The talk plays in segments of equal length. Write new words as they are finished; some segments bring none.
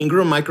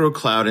Ingram Micro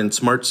Cloud and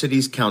Smart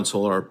Cities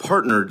Council are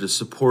partnered to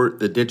support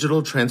the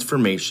digital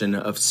transformation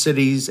of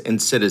cities and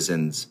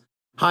citizens.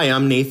 Hi,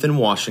 I'm Nathan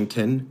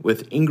Washington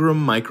with Ingram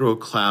Micro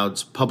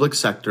Cloud's Public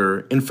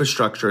Sector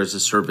Infrastructure as a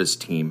Service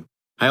team.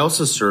 I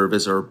also serve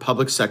as our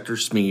Public Sector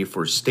SME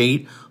for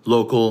state,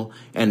 local,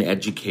 and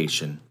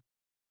education.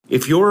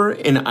 If you're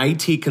an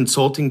IT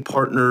consulting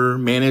partner,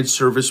 managed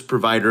service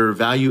provider,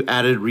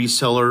 value-added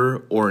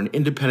reseller, or an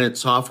independent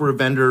software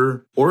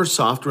vendor or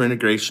software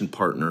integration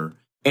partner,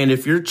 and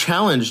if you're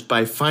challenged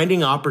by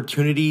finding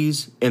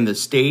opportunities in the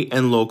state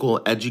and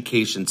local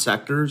education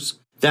sectors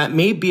that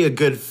may be a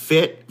good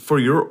fit for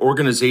your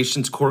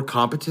organization's core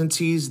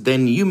competencies,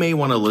 then you may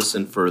want to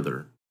listen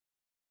further.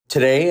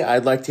 Today,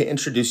 I'd like to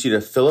introduce you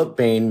to Philip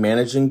Bain,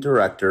 Managing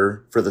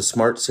Director for the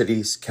Smart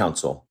Cities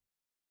Council.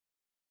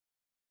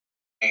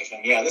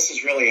 Nathan. Yeah, this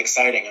is really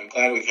exciting. I'm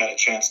glad we've had a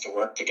chance to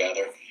work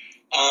together.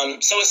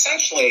 So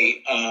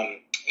essentially,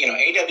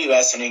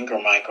 AWS and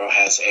Ingram Micro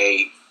has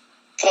a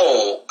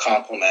full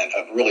complement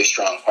of really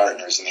strong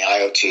partners in the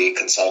IoT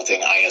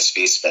consulting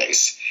ISV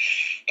space.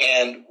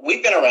 And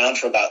we've been around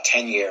for about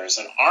 10 years,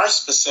 and our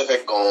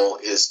specific goal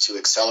is to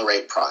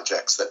accelerate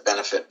projects that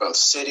benefit both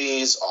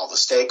cities, all the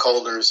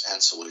stakeholders,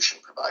 and solution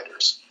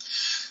providers.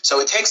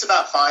 So it takes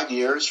about 5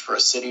 years for a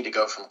city to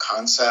go from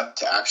concept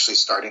to actually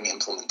starting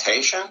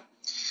implementation.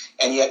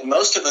 And yet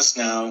most of us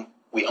know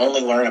we only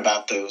learn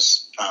about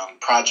those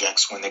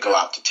projects when they go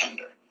out to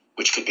tender,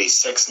 which could be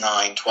 6,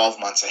 9, 12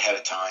 months ahead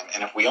of time.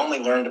 And if we only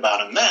learned about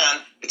them then,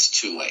 it's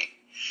too late.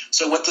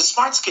 So what the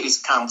Smart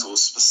Cities Council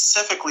is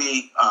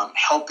specifically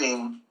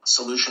helping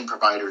solution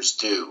providers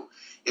do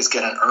is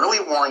get an early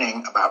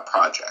warning about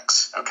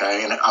projects,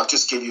 okay? And I'll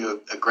just give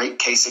you a great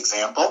case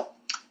example.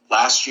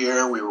 Last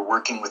year, we were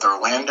working with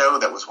Orlando.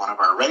 That was one of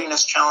our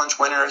Readiness Challenge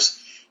winners.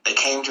 They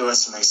came to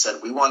us and they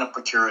said, we want to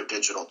procure a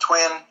digital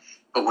twin,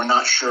 but we're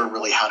not sure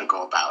really how to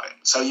go about it.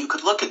 So you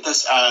could look at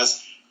this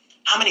as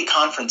how many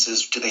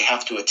conferences do they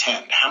have to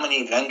attend? How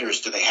many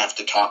vendors do they have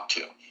to talk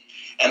to?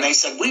 And they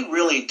said, we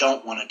really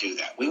don't want to do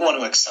that. We want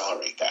to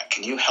accelerate that.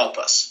 Can you help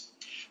us?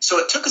 So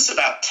it took us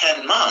about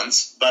 10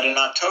 months, but in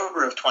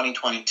October of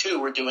 2022,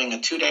 we're doing a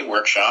 2-day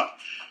workshop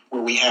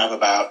where we have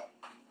about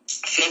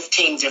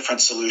 15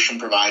 different solution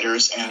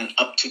providers and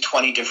up to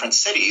 20 different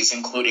cities,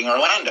 including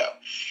Orlando.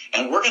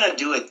 And we're going to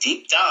do a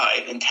deep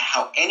dive into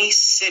how any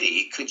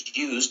city could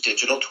use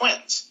digital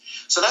twins.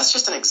 So that's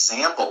just an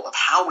example of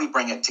how we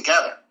bring it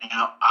together.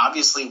 Now,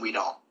 obviously, we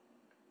don't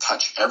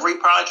touch every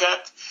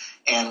project,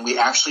 and we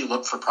actually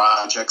look for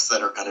projects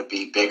that are going to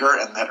be bigger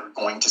and that are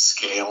going to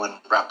scale and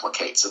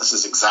replicate. So this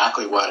is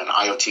exactly what an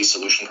IoT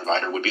solution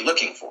provider would be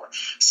looking for,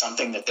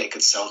 something that they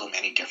could sell to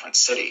many different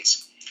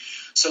cities.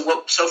 So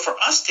for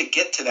us to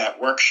get to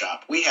that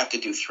workshop, we have to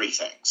do 3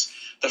 things.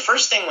 The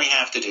first thing we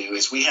have to do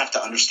is we have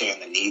to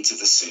understand the needs of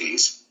the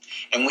cities,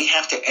 and we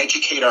have to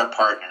educate our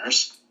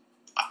partners,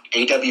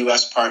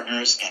 AWS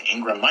partners and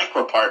Ingram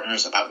Micro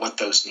partners, about what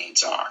those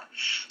needs are.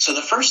 So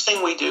the first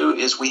thing we do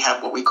is we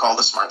have what we call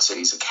the Smart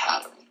Cities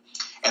Academy.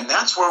 And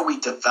that's where we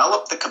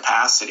develop the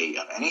capacity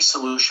of any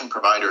solution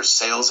provider's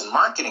sales and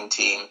marketing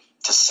team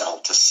to sell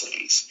to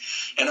cities.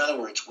 In other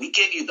words, we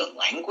give you the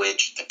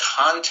language, the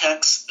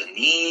context, the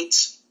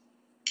needs,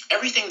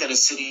 everything that a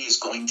city is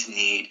going to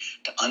need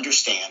to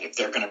understand if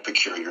they're going to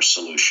procure your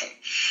solution.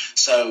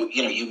 So,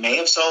 you may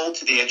have sold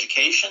to the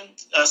education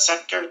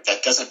sector.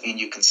 That doesn't mean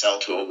you can sell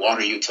to a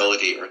water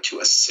utility or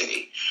to a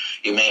city.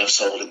 You may have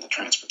sold in the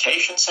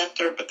transportation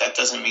sector, but that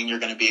doesn't mean you're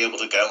going to be able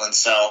to go and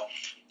sell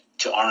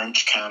to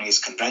Orange County's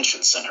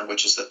convention center,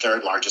 which is the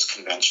 3rd largest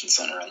convention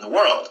center in the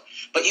world.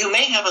 But you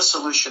may have a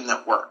solution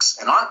that works.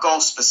 And our goal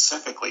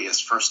specifically is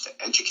first to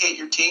educate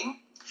your team.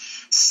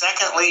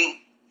 Secondly,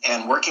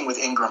 and working with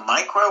Ingram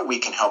Micro, we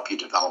can help you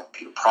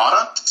develop your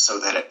product so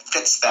that it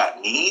fits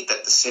that need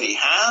that the city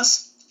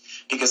has,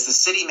 because the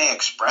city may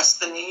express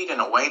the need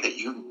in a way that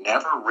you've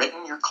never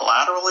written your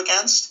collateral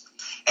against.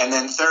 And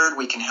then third,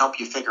 we can help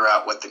you figure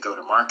out what the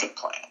go-to-market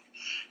plan.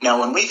 Now,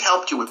 when we've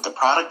helped you with the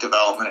product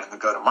development and the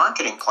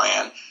go-to-marketing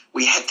plan,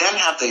 we then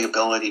have the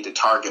ability to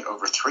target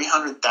over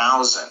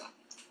 300,000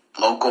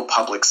 local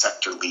public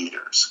sector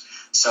leaders.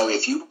 So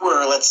if you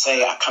were, let's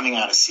say, coming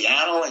out of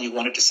Seattle and you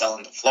wanted to sell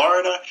into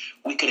Florida,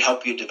 we could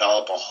help you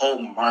develop a whole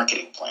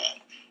marketing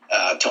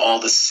plan to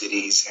all the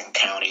cities and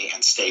county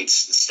and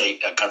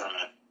state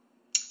government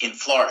in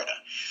Florida.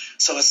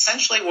 So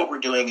essentially what we're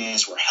doing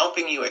is we're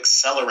helping you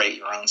accelerate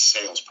your own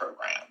sales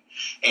program.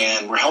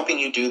 And we're helping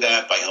you do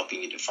that by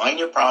helping you define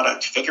your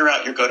product, figure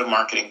out your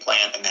go-to-marketing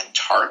plan, and then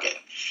target.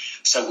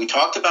 So we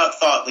talked about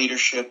thought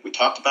leadership. We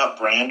talked about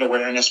brand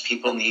awareness.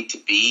 People need to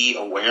be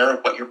aware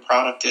of what your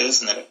product is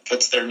and that it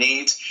fits their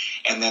needs.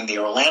 And then the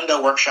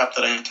Orlando workshop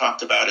that I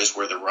talked about is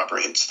where the rubber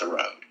hits the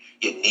road.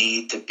 You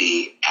need to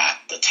be at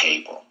the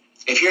table.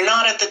 If you're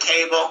not at the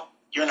table,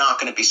 you're not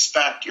going to be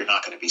spec'd, you're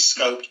not going to be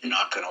scoped, you're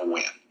not going to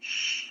win,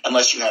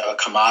 unless you have a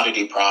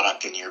commodity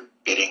product and you're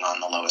bidding on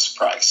the lowest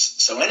price.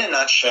 So in a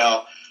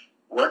nutshell,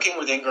 working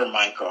with Ingram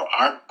Micro,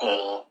 our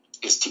goal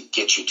is to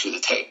get you to the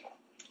table.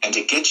 And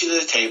to get you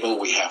to the table,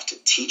 we have to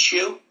teach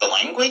you the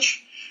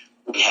language.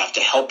 We have to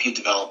help you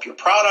develop your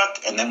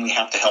product, and then we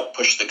have to help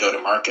push the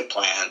go-to-market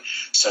plan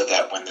so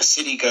that when the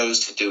city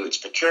goes to do its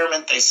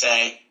procurement, they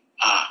say,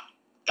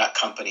 that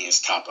company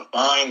is top of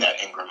mind,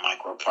 that Ingram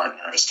Micro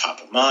partner is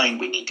top of mind,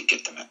 we need to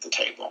get them at the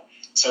table.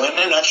 So in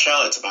a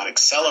nutshell, it's about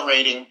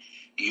accelerating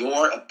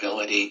your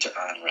ability to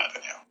earn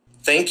revenue.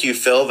 Thank you,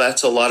 Phil.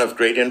 That's a lot of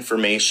great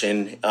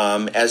information.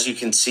 As you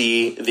can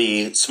see,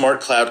 the Smart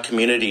Cloud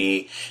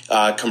community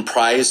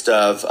comprised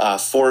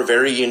of 4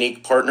 very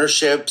unique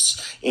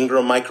partnerships: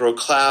 Ingram Micro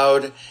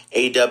Cloud,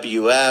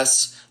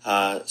 AWS,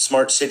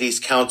 Smart Cities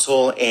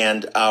Council,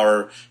 and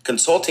our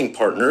consulting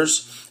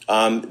partners.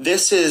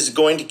 This is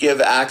going to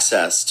give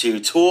access to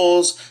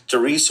tools, to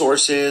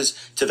resources,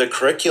 to the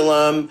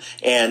curriculum,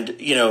 and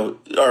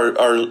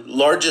our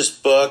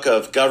largest book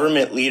of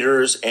government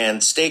leaders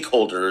and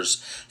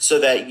stakeholders, so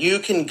that you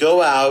can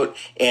go out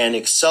and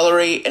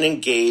accelerate and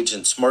engage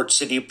in smart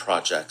city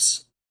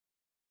projects.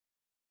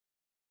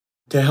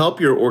 To help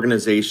your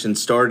organization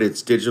start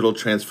its digital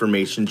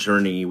transformation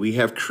journey, we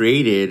have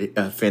created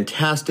a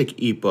fantastic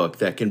ebook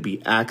that can be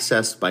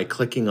accessed by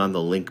clicking on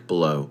the link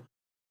below.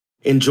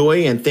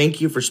 Enjoy, and thank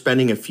you for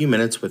spending a few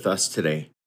minutes with us today.